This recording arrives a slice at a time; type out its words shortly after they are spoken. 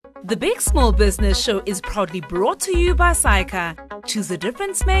The Big Small Business Show is proudly brought to you by Syca. Choose a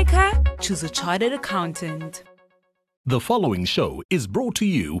difference maker, choose a chartered accountant. The following show is brought to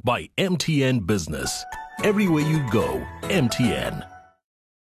you by MTN Business. Everywhere you go, MTN.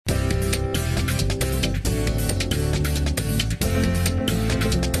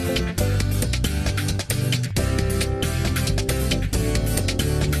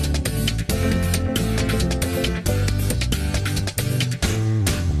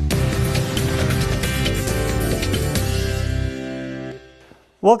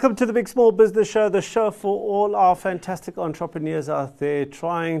 Welcome to the Big Small Business Show, the show for all our fantastic entrepreneurs out there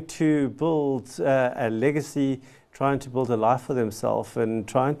trying to build a legacy, trying to build a life for themselves and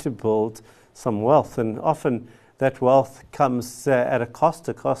trying to build some wealth. And often that wealth comes at a cost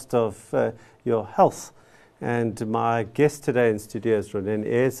of your health. And my guest today in studio is Ronen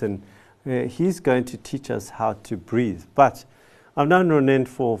Ayres, and he's going to teach us how to breathe. But I've known Ronen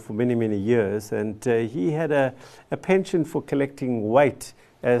for many, many years, and he had a penchant for collecting weight,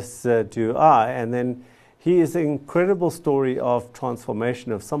 as do I, and then he is an incredible story of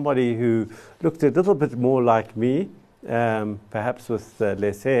transformation of somebody who looked a little bit more like me, perhaps with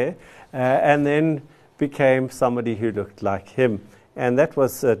less hair, and then became somebody who looked like him. And that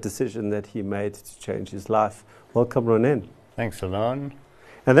was a decision that he made to change his life. Welcome, Ronen. Thanks, Alon.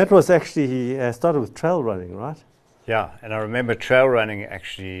 And that was actually, he started with trail running, right? Yeah, and I remember trail running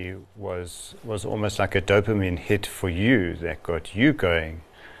actually was almost like a dopamine hit for you that got you going.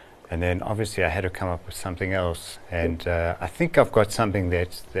 And then obviously I had to come up with something else. And I think I've got something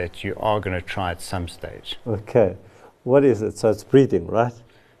that you are going to try at some stage. Okay. What is it? So it's breathing, right?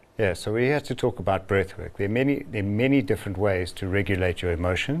 Yeah, so we have to talk about breath work. There are many different ways to regulate your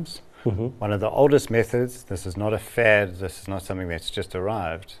emotions. Mm-hmm. One of the oldest methods, this is not a fad, this is not something that's just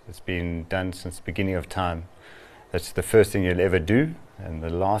arrived. It's been done since the beginning of time. That's the first thing you'll ever do, and the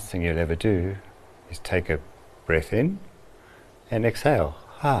last thing you'll ever do is take a breath in and exhale.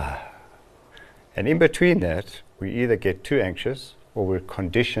 And in between that, we either get too anxious or we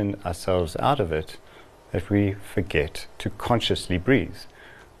condition ourselves out of it that we forget to consciously breathe.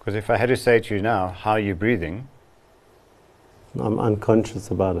 Because if I had to say to you now, how are you breathing? I'm unconscious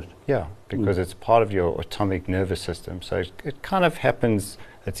about it. Yeah, because it's part of your autonomic nervous system. So it kind of happens,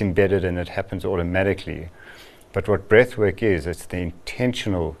 it's embedded and it happens automatically. But what breath work is, it's the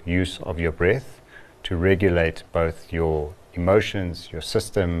intentional use of your breath to regulate both your emotions, your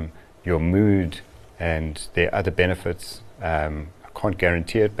system, your mood, and there are other benefits. I can't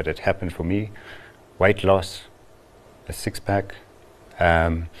guarantee it, but it happened for me. Weight loss, a six-pack,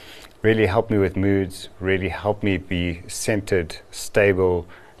 really helped me with moods, really helped me be centered, stable,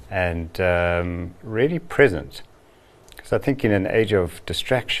 and really present. Because I think in an age of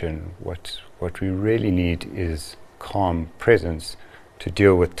distraction, what we really need is calm presence to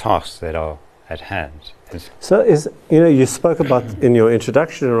deal with tasks that are at hand. So you spoke about in your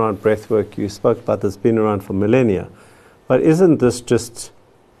introduction around breathwork, you spoke about this being around for millennia, but isn't this just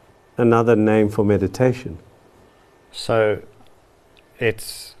another name for meditation? So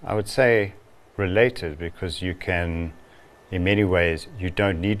it's, I would say, related, because you can, in many ways, you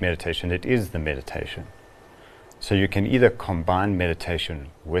don't need meditation, it is the meditation. So you can either combine meditation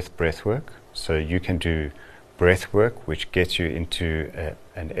with breathwork. So you can do breath work, which gets you into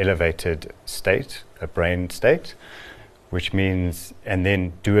an elevated state, a brain state, which means, and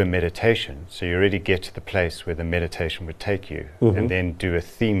then do a meditation. So you already get to the place where the meditation would take you, and then do a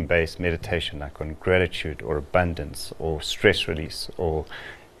theme-based meditation, like on gratitude or abundance or stress release or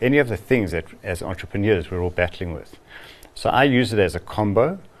any of the things that as entrepreneurs we're all battling with. So I use it as a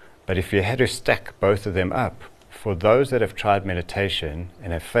combo, but if you had to stack both of them up, for those that have tried meditation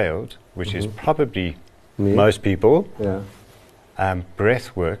and have failed, which is probably most people,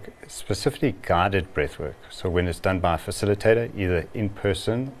 breath work, specifically guided breath work, so when it's done by a facilitator, either in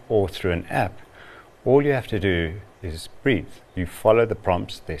person or through an app, all you have to do is breathe. You follow the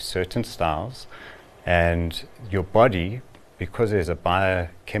prompts, there's certain styles, and your body, because there's a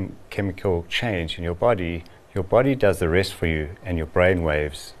biochemical change in your body does the rest for you, and your brain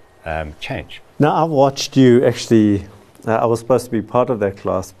waves change. Now, I've watched you actually, I was supposed to be part of that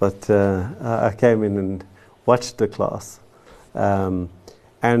class, but I came in and watched the class. And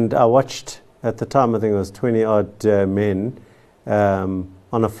I watched, at the time, I think it was 20-odd men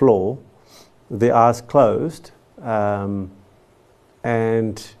on a floor, their eyes closed, and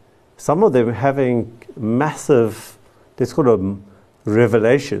some of them having massive, let's call them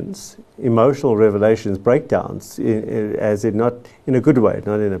revelations, emotional revelations, breakdowns, as in not in a good way,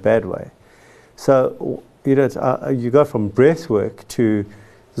 not in a bad way. So, you go from breath work to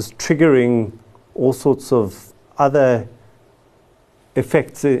this triggering all sorts of other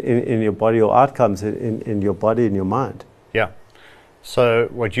effects in your body or outcomes in your body and your mind. Yeah. So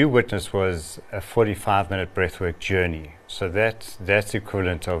what you witnessed was a 45-minute breathwork journey. So that's the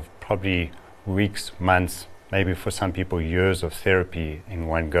equivalent of probably weeks, months, maybe for some people years of therapy in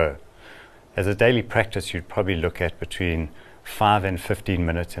one go. As a daily practice, you'd probably look at between 5 and 15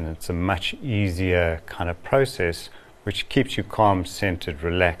 minutes, and it's a much easier kind of process which keeps you calm, centered,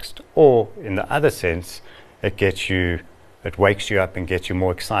 relaxed, or in the other sense, it wakes you up and gets you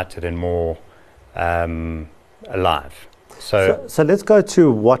more excited and more alive. So let's go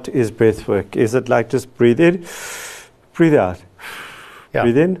to what is breath work. Is it like just breathe in, breathe out,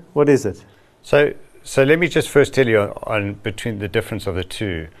 breathe in? What is it? So let me just first tell you on between the difference of the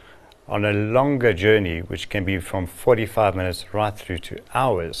two. On a longer journey, which can be from 45 minutes right through to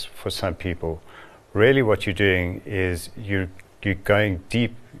hours for some people, really what you're doing is you're going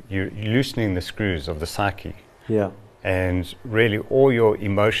deep, you're loosening the screws of the psyche. Yeah. And really all your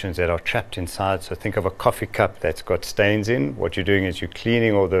emotions that are trapped inside. So think of a coffee cup that's got stains in. What you're doing is you're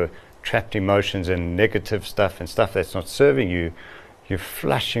cleaning all the trapped emotions and negative stuff and stuff that's not serving you. You're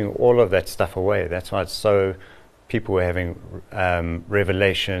flushing all of that stuff away. That's why it's so people were having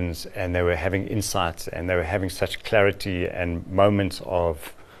revelations, and they were having insights, and they were having such clarity and moments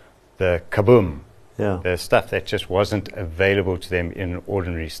of the kaboom, the stuff that just wasn't available to them in an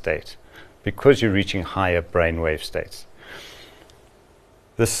ordinary state, because you're reaching higher brainwave states.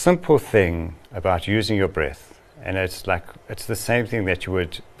 The simple thing about using your breath, and it's the same thing that you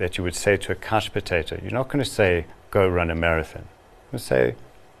would say to a couch potato. You're not going to say, go run a marathon. You're going to say,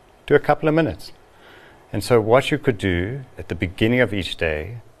 do a couple of minutes. And so what you could do at the beginning of each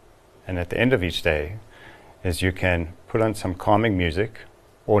day and at the end of each day is you can put on some calming music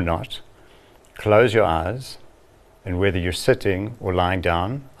or not, close your eyes, and whether you're sitting or lying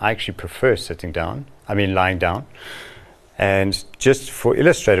down, I actually prefer lying down. And just for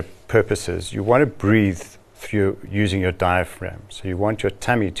illustrative purposes, you want to breathe through using your diaphragm. So you want your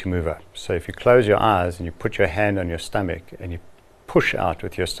tummy to move up. So if you close your eyes and you put your hand on your stomach and you push out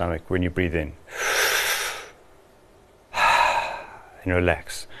with your stomach when you breathe in, and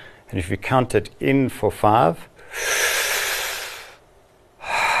relax. And if you count it in for 5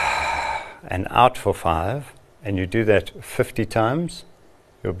 and out for 5, and you do that 50 times,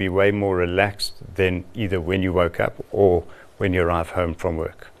 you'll be way more relaxed than either when you woke up or when you arrive home from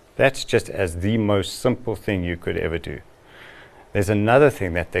work. That's just as the most simple thing you could ever do. There's another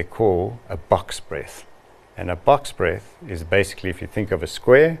thing that they call a box breath. And a box breath is basically, if you think of a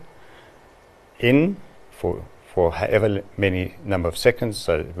square, in for however many number of seconds,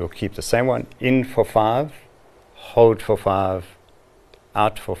 so we'll keep the same one, in for 5, hold for 5,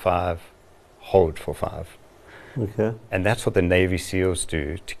 out for 5, hold for 5. Okay. And that's what the Navy SEALs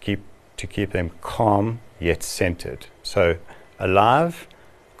do to keep them calm yet centered. So alive,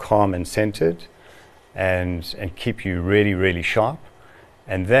 calm and centered, and keep you really, really sharp.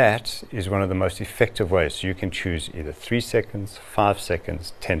 And that is one of the most effective ways. So you can choose either 3 seconds, 5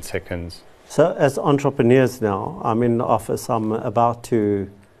 seconds, 10 seconds. So as entrepreneurs now, I'm in the office, I'm about to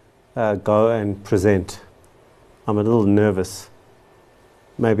go and present. I'm a little nervous.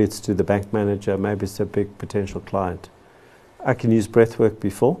 Maybe it's to the bank manager, maybe it's a big potential client. I can use breath work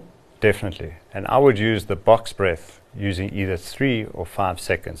before? Definitely. And I would use the box breath using either 3 or 5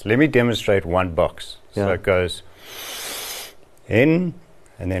 seconds. Let me demonstrate one box. Yeah. So it goes in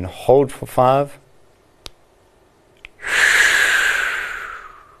and then hold for 5.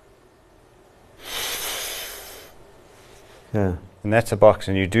 Yeah. And that's a box,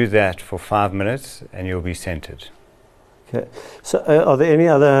 and you do that for 5 minutes and you'll be centered. Okay. So are there any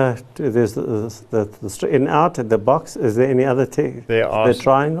other, there's the in out and the box, is there any other the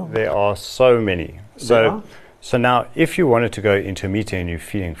triangle? There are so many. So now if you wanted to go into a meeting and you're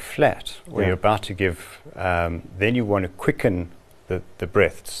feeling flat, or you're about to give, then you want to quicken the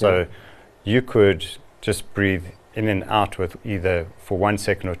breath. So you could just breathe in and out with either for 1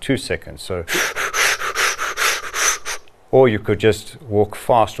 second or 2 seconds. So or you could just walk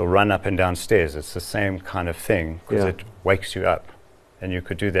fast or run up and down stairs. It's the same kind of thing, because it wakes you up. And you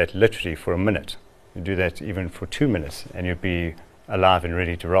could do that literally for a minute. You do that even for 2 minutes, and you'd be alive and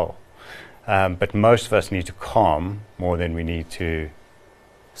ready to roll. But most of us need to calm more than we need to.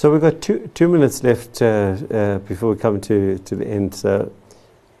 So we've got 2 minutes left before we come to the end. So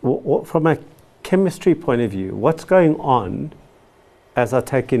from a chemistry point of view, what's going on as I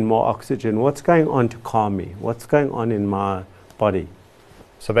take in more oxygen? What's going on to calm me? What's going on in my body?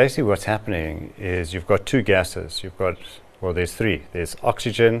 So basically what's happening is you've got 2 gases. There's 3. There's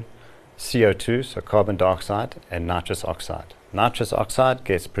oxygen, CO2, so carbon dioxide, and nitrous oxide. Nitrous oxide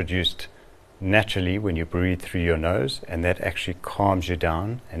gets produced naturally when you breathe through your nose, and that actually calms you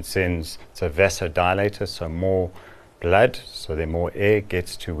down and sends, it's a vasodilator, so more blood, so then more air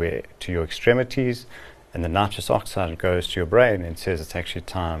gets to your extremities, and the nitrous oxide goes to your brain and says it's actually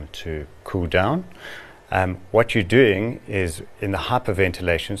time to cool down. What you're doing is in the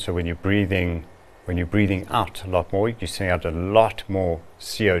hyperventilation, so when you're breathing out a lot more, you send out a lot more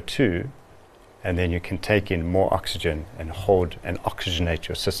CO2, and then you can take in more oxygen and hold and oxygenate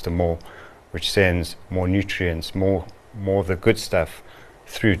your system more, which sends more nutrients, more of the good stuff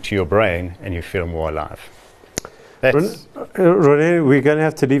through to your brain, and you feel more alive. René, we're going to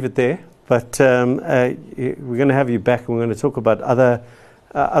have to leave it there, but we're going to have you back, and we're going to talk about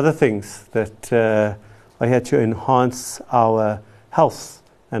other things that are here to enhance our health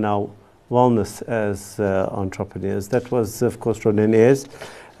and our wellness as entrepreneurs. That was, of course, René Neers.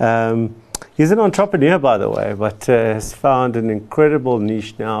 He's an entrepreneur, by the way, but has found an incredible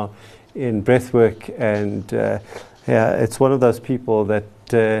niche now in breathwork, and it's one of those people that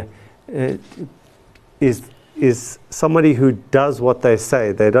is somebody who does what they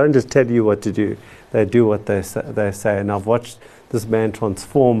say. They don't just tell you what to do; they do what they say. And I've watched this man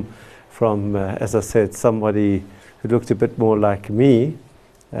transform from, as I said, somebody who looked a bit more like me,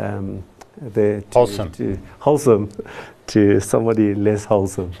 wholesome, to somebody less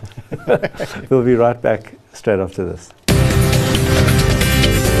wholesome. We'll be right back straight after this.